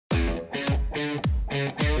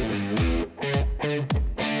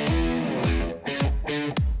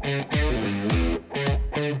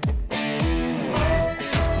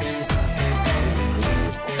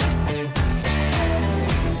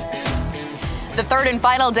The third and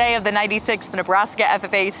final day of the 96th Nebraska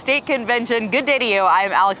FFA State Convention. Good day to you. I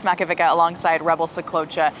am Alex Makovica alongside Rebel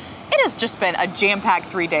Saklocha. It has just been a jam-packed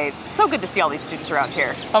 3 days. So good to see all these students around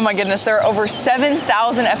here. Oh my goodness, there are over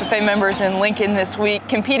 7,000 FFA members in Lincoln this week,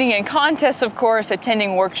 competing in contests, of course,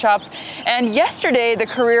 attending workshops. And yesterday, the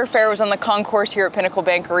career fair was on the concourse here at Pinnacle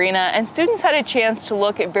Bank Arena, and students had a chance to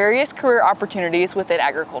look at various career opportunities within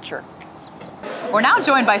agriculture. We're now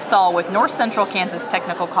joined by Saul with North Central Kansas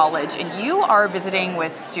Technical College, and you are visiting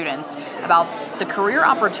with students about the career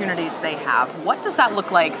opportunities they have. What does that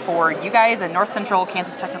look like for you guys at North Central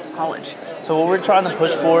Kansas Technical College? So what we're trying to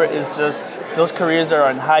push for is just those careers that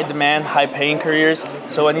are in high demand, high paying careers.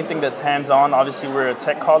 So anything that's hands-on, obviously we're a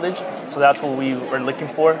tech college, so that's what we were looking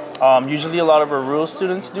for. Usually a lot of our rural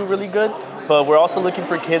students do really good, but we're also looking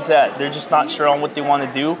for kids that they're just not sure on what they want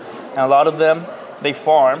to do. And a lot of them, they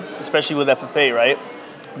farm, especially with FFA, right?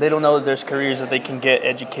 They don't know that there's careers that they can get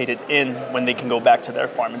educated in when they can go back to their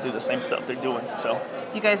farm and do the same stuff they're doing. So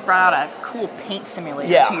you guys brought out a cool paint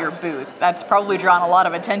simulator to your booth. That's probably drawn a lot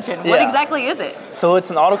of attention. What exactly is it? So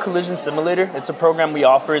it's an auto collision simulator. It's a program we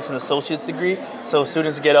offer. It's an associate's degree. So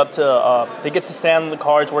students get up to, they get to sand the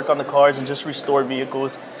cars, work on the cars, and just restore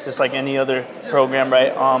vehicles, just like any other program,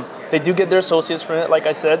 right? They do get their associates from it, like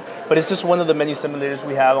I said, but it's just one of the many simulators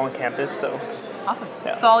we have on campus. So. Awesome.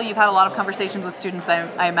 Yeah. Saul, you've had a lot of conversations with students,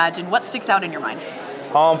 I imagine. What sticks out in your mind?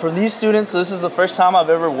 For these students, this is the first time I've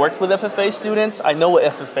ever worked with FFA students. I know what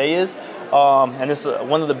FFA is, and it's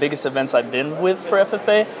one of the biggest events I've been with for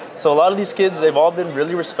FFA. So a lot of these kids, they've all been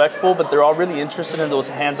really respectful, but they're all really interested in those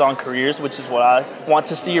hands-on careers, which is what I want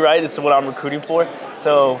to see, right? It's what I'm recruiting for.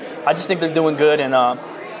 So I just think they're doing good, and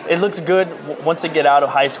it looks good once they get out of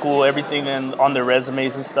high school, everything on their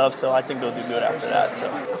resumes and stuff, so I think they'll do good after that.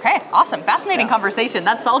 So. Okay, awesome. Fascinating conversation.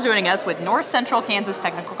 That's Saul joining us with North Central Kansas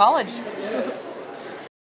Technical College.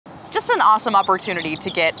 Just an awesome opportunity to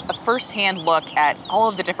get a first-hand look at all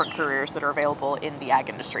of the different careers that are available in the ag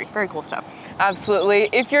industry. Very cool stuff. Absolutely.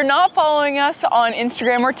 If you're not following us on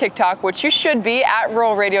Instagram or TikTok, which you should be at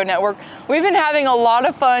Rural Radio Network, we've been having a lot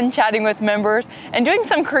of fun chatting with members and doing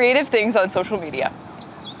some creative things on social media.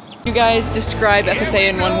 You guys describe FFA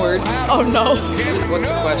in one word. Oh no. What's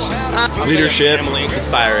the question? Leadership,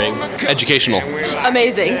 inspiring, educational,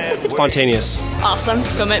 amazing, spontaneous, awesome,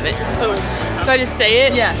 commitment. Oh. Do I just say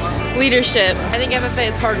it? Yeah. Leadership. I think FFA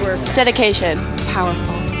is hard work. Dedication.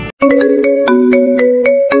 Powerful.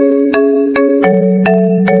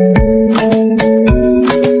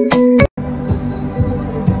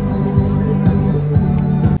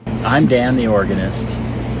 I'm Dan, the organist.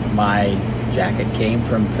 My jacket came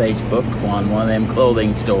from Facebook on one of them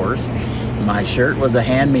clothing stores. My shirt was a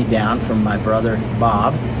hand-me-down from my brother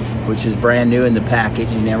Bob, which is brand new in the package,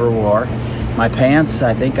 he never wore. My pants,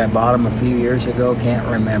 I think I bought them a few years ago, can't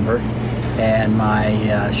remember. And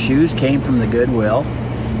my shoes came from the Goodwill.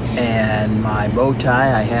 And my bow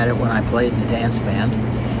tie, I had it when I played in the dance band.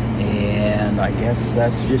 And I guess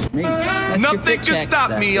that's just me. Nothing can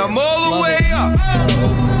stop me, I'm all the way up.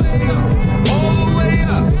 All the way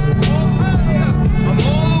up.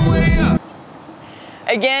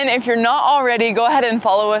 Again, if you're not already, go ahead and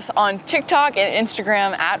follow us on TikTok and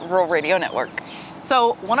Instagram at Rural Radio Network.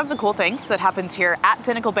 So one of the cool things that happens here at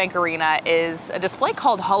Pinnacle Bank Arena is a display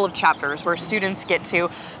called Hall of Chapters, where students get to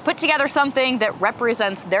put together something that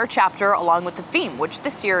represents their chapter along with the theme, which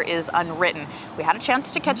this year is unwritten. We had a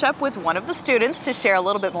chance to catch up with one of the students to share a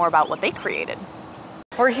little bit more about what they created.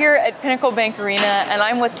 We're here at Pinnacle Bank Arena, and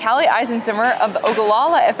I'm with Callie Eisensimmer of the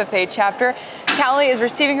Ogallala FFA chapter. Callie is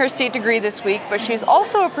receiving her state degree this week, but she's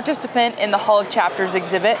also a participant in the Hall of Chapters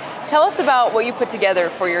exhibit. Tell us about what you put together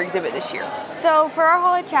for your exhibit this year. So for our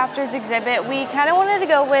Hall of Chapters exhibit, we kind of wanted to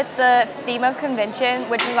go with the theme of convention,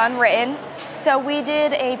 which is unwritten. So we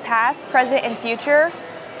did a past, present, and future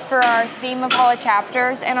for our theme of Hall of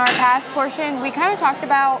Chapters. In our past portion, we kind of talked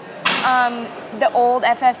about the old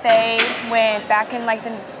FFA went back in like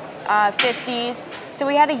the 50s. So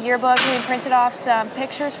we had a yearbook and we printed off some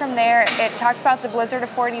pictures from there. It talked about the blizzard of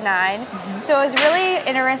 49. So it was really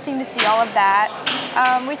interesting to see all of that.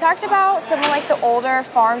 We talked about some of like the older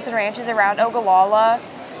farms and ranches around Ogallala.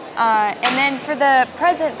 And then for the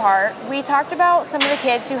present part, we talked about some of the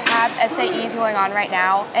kids who have SAEs going on right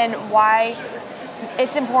now and why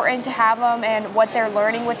it's important to have them and what they're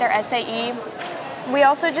learning with their SAE. We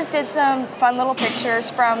also just did some fun little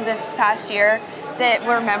pictures from this past year that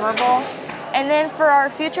were memorable. And then for our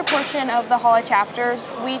future portion of the Hall of Chapters,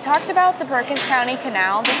 we talked about the Perkins County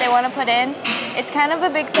Canal that they want to put in. It's kind of a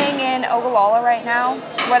big thing in Ogallala right now,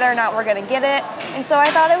 whether or not we're going to get it. And so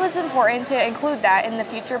I thought it was important to include that in the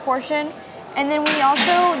future portion. And then we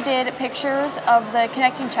also did pictures of the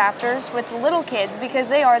connecting chapters with the little kids because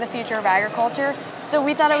they are the future of agriculture. So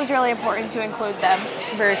we thought it was really important to include them.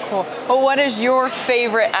 Very cool. Well, what is your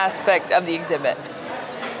favorite aspect of the exhibit?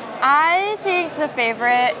 I think the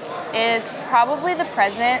favorite is probably the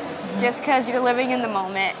present, just because you're living in the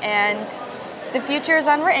moment and the future is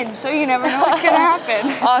unwritten, so you never know what's going to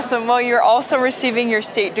happen. Awesome. Well, you're also receiving your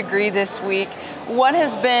state degree this week. What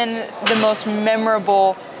has been the most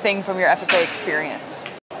memorable thing from your FFA experience?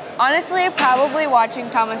 Honestly, probably watching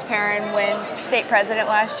Thomas Perrin win state president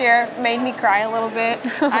last year made me cry a little bit.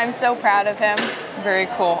 I'm so proud of him. Very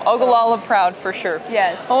cool. Ogallala proud for sure.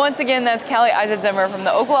 Yes. Well, once again, that's Callie Eisenzemer from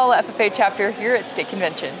the Ogallala FFA chapter here at State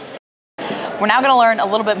Convention. We're now going to learn a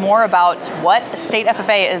little bit more about what State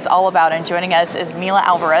FFA is all about, and joining us is Mila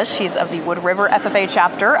Alvarez. She's of the Wood River FFA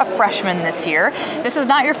chapter, a freshman this year. This is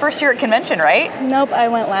not your first year at convention, right? Nope, I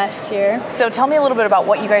went last year. So tell me a little bit about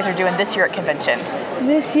what you guys are doing this year at convention.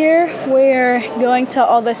 This year, we're going to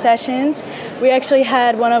all the sessions. We actually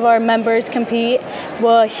had one of our members compete.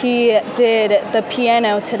 Well, he did the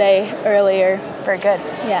piano today earlier. Very good.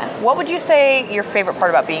 Yeah. What would you say your favorite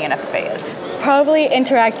part about being an FFA is? Probably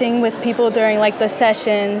interacting with people during like the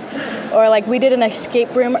sessions, or like we did an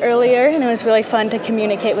escape room earlier and it was really fun to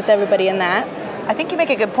communicate with everybody in that. I think you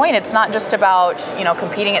make a good point. It's not just about,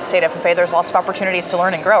 competing at State FFA. There's lots of opportunities to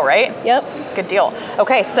learn and grow, right? Yep. Good deal.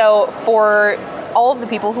 Okay, so for all of the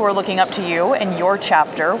people who are looking up to you and your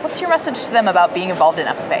chapter, what's your message to them about being involved in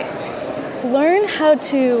FFA? Learn how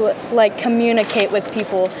to communicate with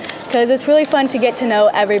people, because it's really fun to get to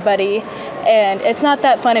know everybody. And it's not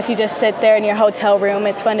that fun if you just sit there in your hotel room.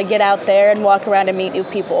 It's fun to get out there and walk around and meet new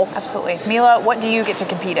people. Absolutely. Mila, what do you get to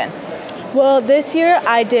compete in? Well, this year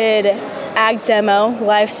I did Ag Demo,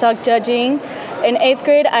 livestock judging. In 8th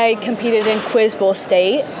grade, I competed in Quiz Bowl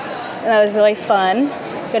State. And that was really fun.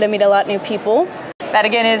 Got to meet a lot of new people. That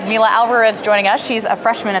again is Mila Alvarez joining us. She's a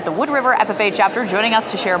freshman at the Wood River FFA chapter, joining us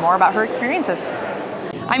to share more about her experiences.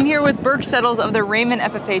 I'm here with Burke Settles of the Raymond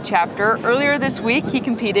FFA chapter. Earlier this week, he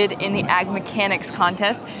competed in the Ag Mechanics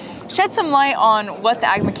contest. Shed some light on what the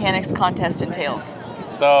Ag Mechanics contest entails.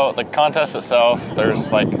 So the contest itself, there's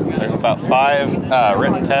about 5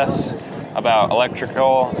 written tests about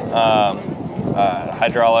electrical,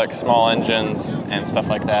 hydraulics, small engines, and stuff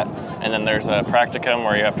like that. And then there's a practicum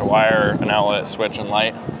where you have to wire an outlet, switch, and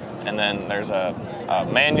light. And then there's a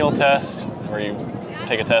manual test where you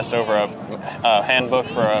take a test over a handbook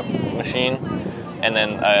for a machine, and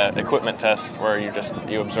then an equipment test where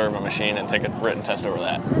you observe a machine and take a written test over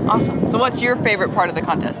that. Awesome. So what's your favorite part of the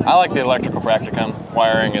contest? I like the electrical practicum,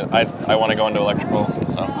 wiring. I want to go into electrical.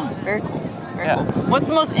 So. Oh, very cool. Very cool. What's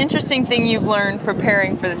the most interesting thing you've learned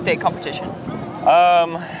preparing for the state competition?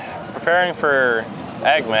 Preparing for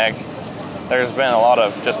AgMag, there's been a lot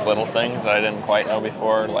of just little things that I didn't quite know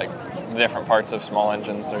before, like different parts of small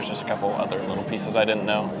engines. There's just a couple other little pieces I didn't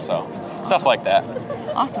know, so stuff like that.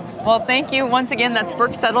 Awesome. Well, thank you. Once again, that's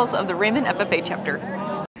Burke Settles of the Raymond FFA chapter.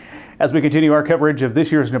 As we continue our coverage of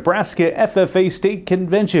this year's Nebraska FFA State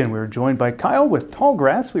Convention, we're joined by Kyle with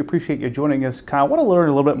Tallgrass. We appreciate you joining us, Kyle. I want to learn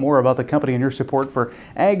a little bit more about the company and your support for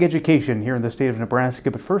ag education here in the state of Nebraska.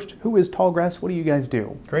 But first, who is Tallgrass? What do you guys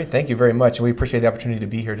do? Great, thank you very much. We appreciate the opportunity to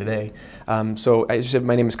be here today. So as you said,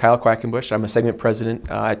 my name is Kyle Quackenbush. I'm a segment president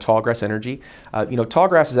at Tallgrass Energy.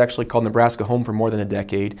 Tallgrass is actually called Nebraska home for more than a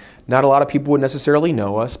decade. Not a lot of people would necessarily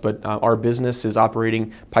know us, but our business is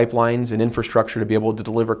operating pipelines and infrastructure to be able to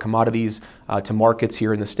deliver commodities to markets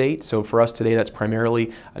here in the state. So for us today, that's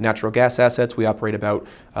primarily natural gas assets. We operate about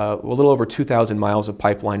a little over 2,000 miles of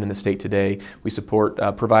pipeline in the state today. We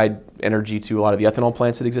provide energy to a lot of the ethanol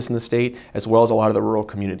plants that exist in the state, as well as a lot of the rural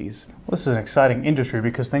communities. Well, this is an exciting industry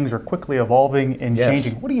because things are quickly evolving and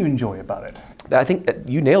changing. What do you enjoy about it? I think that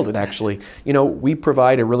you nailed it, actually. We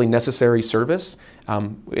provide a really necessary service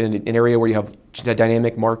in an area where you have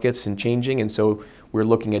dynamic markets and changing, and so we're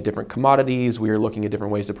looking at different commodities, we are looking at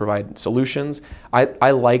different ways to provide solutions.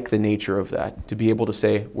 I like the nature of that, to be able to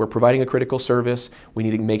say we're providing a critical service, we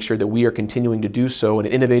need to make sure that we are continuing to do so in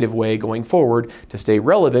an innovative way going forward to stay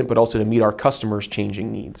relevant, but also to meet our customers'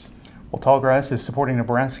 changing needs. Well, Tallgrass is supporting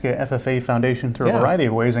Nebraska FFA Foundation through a variety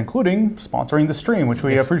of ways, including sponsoring the stream, which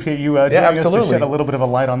we appreciate you joining us to shed a little bit of a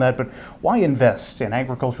light on that. But why invest in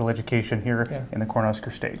agricultural education here in the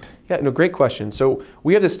Cornhusker State? Yeah, no, great question. So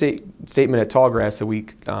we have this statement at Tallgrass that we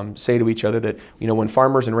say to each other that, when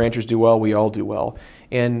farmers and ranchers do well, we all do well.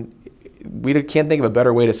 And we can't think of a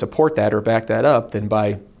better way to support that or back that up than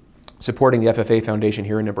by supporting the FFA Foundation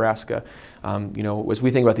here in Nebraska. You know, as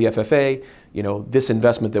we think about the FFA, you know, this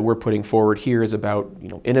investment that we're putting forward here is about, you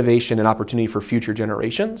know, innovation and opportunity for future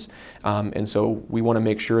generations. And so we want to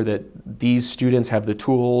make sure that these students have the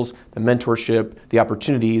tools, the mentorship, the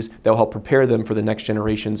opportunities that will help prepare them for the next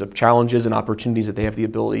generations of challenges and opportunities that they have the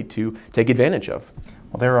ability to take advantage of.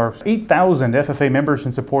 Well, there are 8,000 FFA members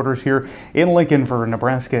and supporters here in Lincoln for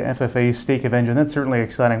Nebraska FFA State Convention. That's certainly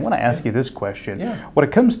exciting. I want to ask you this question. When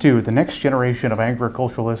it comes to the next generation of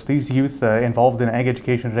agriculturalists, these youth involved in ag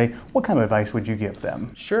education today, what kind of advice would you give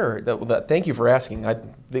them? Sure. Thank you for asking.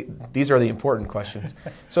 These are the important questions.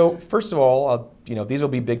 So first of all, you know, these will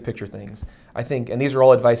be big picture things. I think, and these are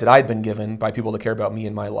all advice that I've been given by people that care about me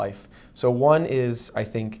and my life. So one is, I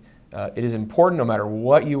think, it is important, no matter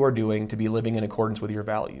what you are doing, to be living in accordance with your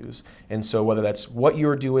values. And so whether that's what you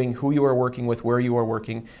are doing, who you are working with, where you are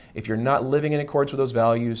working, if you're not living in accordance with those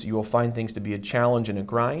values, you will find things to be a challenge and a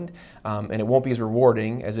grind, and it won't be as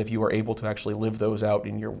rewarding as if you are able to actually live those out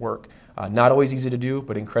in your work. Not always easy to do,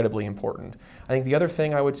 but incredibly important. I think the other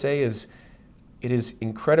thing I would say is it is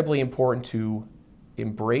incredibly important to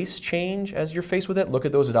embrace change as you're faced with it. Look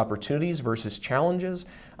at those as opportunities versus challenges.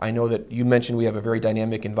 I know that you mentioned we have a very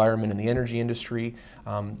dynamic environment in the energy industry.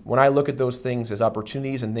 When I look at those things as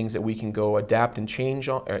opportunities and things that we can go adapt and change,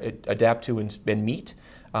 adapt to and meet,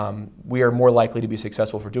 we are more likely to be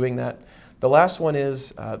successful for doing that. The last one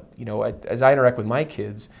is, you know, as I interact with my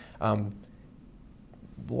kids,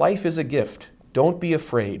 life is a gift. Don't be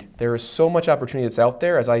afraid. There is so much opportunity that's out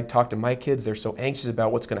there. As I talk to my kids, they're so anxious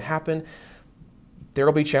about what's going to happen. There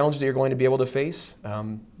will be challenges that you're going to be able to face.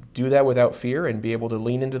 Do that without fear and be able to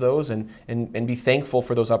lean into those and be thankful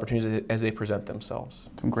for those opportunities as they present themselves.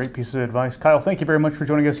 Some great pieces of advice. Kyle, thank you very much for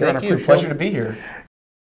joining us here on our Thank you. Pleasure to be here.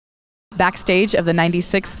 Backstage of the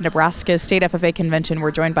 96th Nebraska State FFA Convention,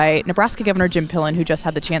 we're joined by Nebraska Governor Jim Pillen, who just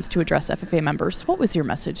had the chance to address FFA members. What was your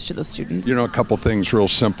message to those students? You know, a couple things real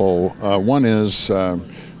simple. One is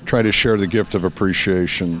try to share the gift of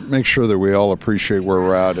appreciation. Make sure that we all appreciate where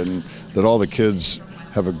we're at and that all the kids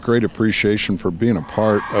have a great appreciation for being a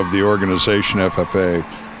part of the organization FFA.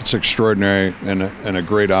 It's extraordinary and a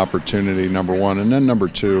great opportunity, number one. And then number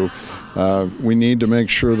two, we need to make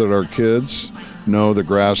sure that our kids know the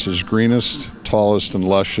grass is greenest, tallest, and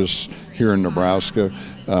luscious here in Nebraska.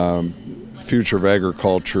 Future of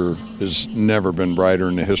agriculture has never been brighter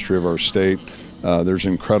in the history of our state. There's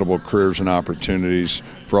incredible careers and opportunities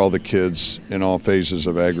for all the kids in all phases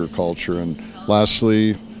of agriculture. And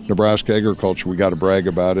lastly, Nebraska agriculture, we got to brag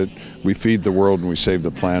about it. We feed the world and we save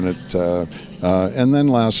the planet. And then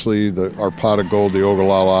lastly, our pot of gold, the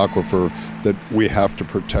Ogallala Aquifer, that we have to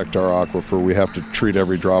protect our aquifer. We have to treat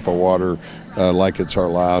every drop of water like it's our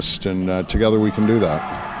last, and together we can do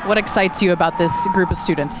that. What excites you about this group of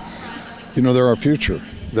students? You know, they're our future.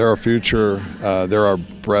 They're our future. They're our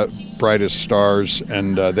brightest stars,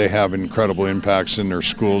 and they have incredible impacts in their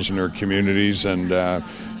schools and their communities. And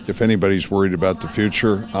if anybody's worried about the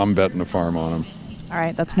future, I'm betting the farm on them. All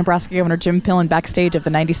right, that's Nebraska Governor Jim Pillen backstage of the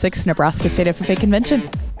 96th Nebraska State FFA Convention.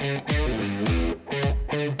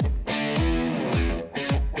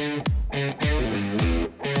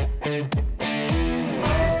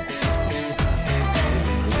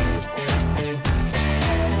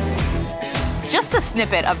 Just a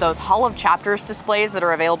snippet of those Hall of Chapters displays that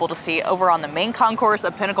are available to see over on the main concourse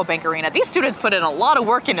of Pinnacle Bank Arena. These students put in a lot of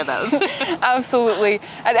work into those. Absolutely.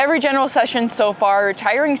 At every general session so far,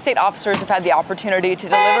 retiring state officers have had the opportunity to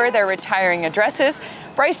deliver their retiring addresses.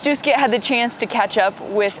 Bryce Duskett had the chance to catch up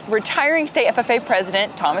with retiring state FFA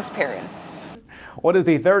President Thomas Perrin. What is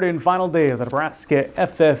the third and final day of the Nebraska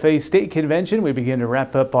FFA State Convention? We begin to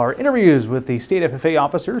wrap up our interviews with the state FFA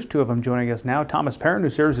officers, two of them joining us now. Thomas Perrin, who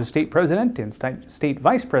serves as state president, and state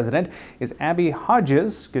vice president is Abby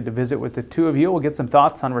Hodges. Good to visit with the two of you. We'll get some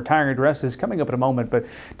thoughts on retiring addresses coming up in a moment. But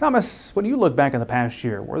Thomas, when you look back on the past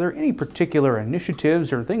year, were there any particular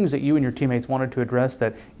initiatives or things that you and your teammates wanted to address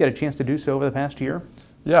that you had a chance to do so over the past year?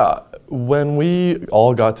 Yeah, when we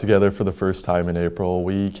all got together for the first time in April,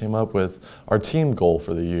 we came up with our team goal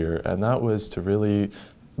for the year, and that was to really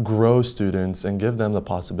grow students and give them the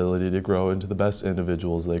possibility to grow into the best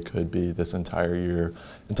individuals they could be this entire year,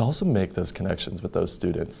 and to also make those connections with those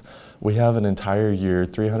students. We have an entire year,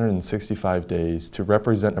 365 days, to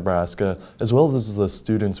represent Nebraska, as well as the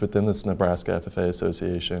students within this Nebraska FFA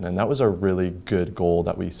Association, and that was a really good goal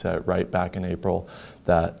that we set right back in April,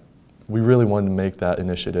 that we really wanted to make that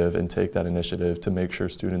initiative and take that initiative to make sure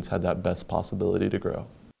students had that best possibility to grow.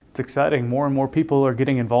 It's exciting. More and more people are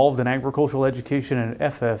getting involved in agricultural education and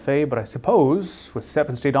FFA, but I suppose with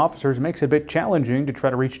 7 state officers, it makes it a bit challenging to try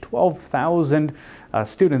to reach 12,000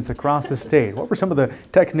 students across the state. What were some of the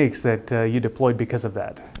techniques that you deployed because of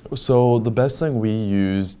that? So the best thing we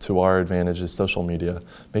use to our advantage is social media,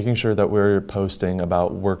 making sure that we're posting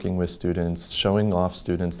about working with students, showing off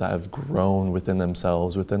students that have grown within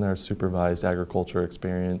themselves, within their supervised agriculture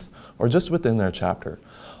experience, or just within their chapter.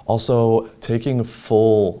 Also, taking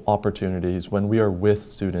full opportunities when we are with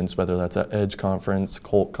students, whether that's at EDGE conference,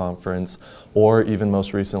 COLT conference, or even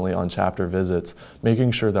most recently on chapter visits,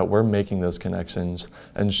 making sure that we're making those connections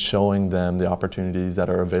and showing them the opportunities that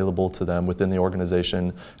are available to them within the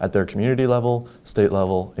organization at their community level, state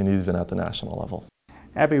level, and even at the national level.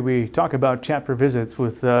 Abby, we talk about chapter visits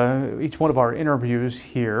with each one of our interviews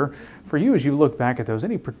here. For you, as you look back at those,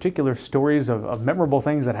 any particular stories of memorable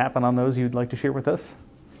things that happened on those you'd like to share with us?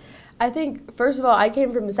 I think, first of all, I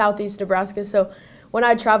came from southeast Nebraska, so when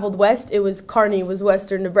I traveled west, it was Kearney was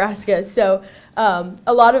western Nebraska, so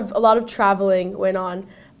a lot of traveling went on.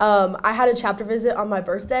 I had a chapter visit on my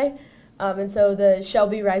birthday, and so the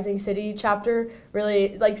Shelby Rising City chapter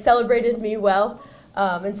really celebrated me well,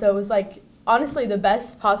 and so it was honestly the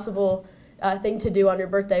best possible thing to do on your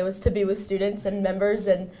birthday was to be with students and members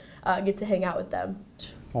and get to hang out with them.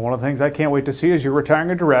 Well, one of the things I can't wait to see is your retiring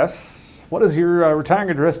address. What is your retiring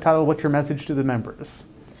address titled? What's your message to the members?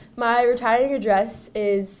 My retiring address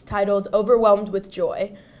is titled Overwhelmed with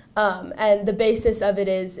Joy. And the basis of it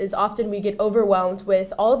is often we get overwhelmed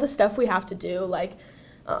with all of the stuff we have to do, like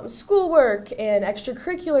schoolwork and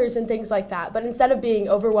extracurriculars and things like that. But instead of being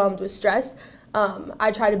overwhelmed with stress,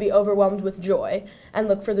 I try to be overwhelmed with joy and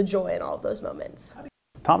look for the joy in all of those moments.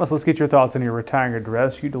 Thomas, let's get your thoughts on your retiring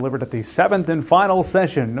address. You delivered at the 7th and final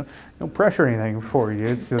session. No pressure or anything for you.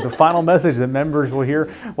 It's the final message that members will hear.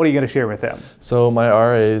 What are you going to share with them? So my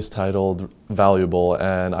RA is titled Valuable,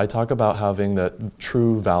 and I talk about having that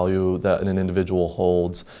true value that an individual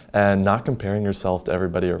holds and not comparing yourself to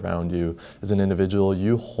everybody around you. As an individual,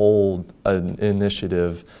 you hold an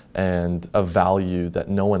initiative and a value that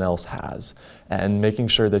no one else has, and making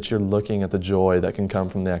sure that you're looking at the joy that can come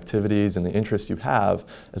from the activities and the interests you have,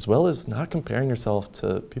 as well as not comparing yourself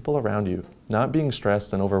to people around you, not being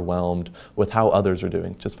stressed and overwhelmed with how others are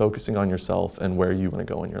doing, just focusing on yourself and where you want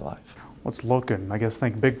to go in your life. Let's look and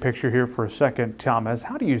think big picture here for a second. Thomas,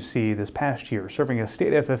 how do you see this past year serving as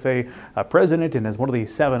state FFA president and as one of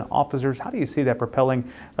these 7 officers? How do you see that propelling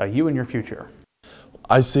you in your future?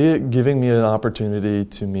 I see it giving me an opportunity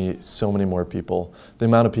to meet so many more people. The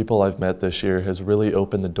amount of people I've met this year has really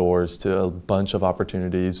opened the doors to a bunch of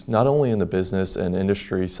opportunities, not only in the business and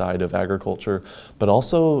industry side of agriculture, but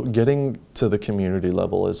also getting to the community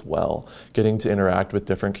level as well. Getting to interact with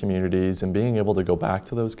different communities and being able to go back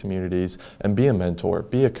to those communities and be a mentor,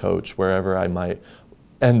 be a coach wherever I might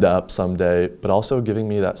end up someday, but also giving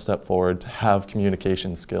me that step forward to have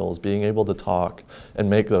communication skills, being able to talk and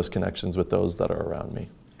make those connections with those that are around me.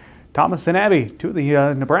 Thomas and Abby, 2 of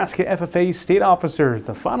the Nebraska FFA state officers,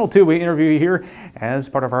 the final 2 we interview here as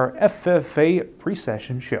part of our FFA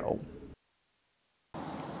pre-session show.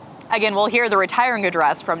 Again, we'll hear the retiring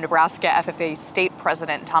address from Nebraska FFA State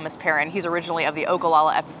President Thomas Perrin. He's originally of the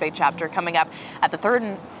Ogallala FFA chapter, coming up at the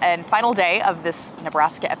 3rd and final day of this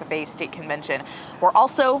Nebraska FFA State Convention. We're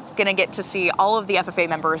also going to get to see all of the FFA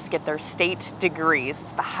members get their state degrees.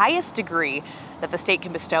 It's the highest degree that the state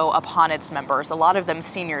can bestow upon its members. A lot of them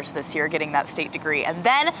seniors this year getting that state degree. And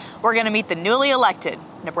then we're going to meet the newly elected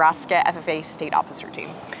Nebraska FFA State Officer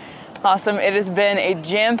team. Awesome. It has been a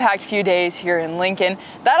jam-packed few days here in Lincoln.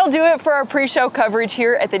 That'll do it for our pre-show coverage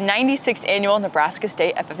here at the 96th Annual Nebraska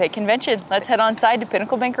State FFA Convention. Let's head on side to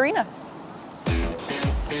Pinnacle Bank Arena.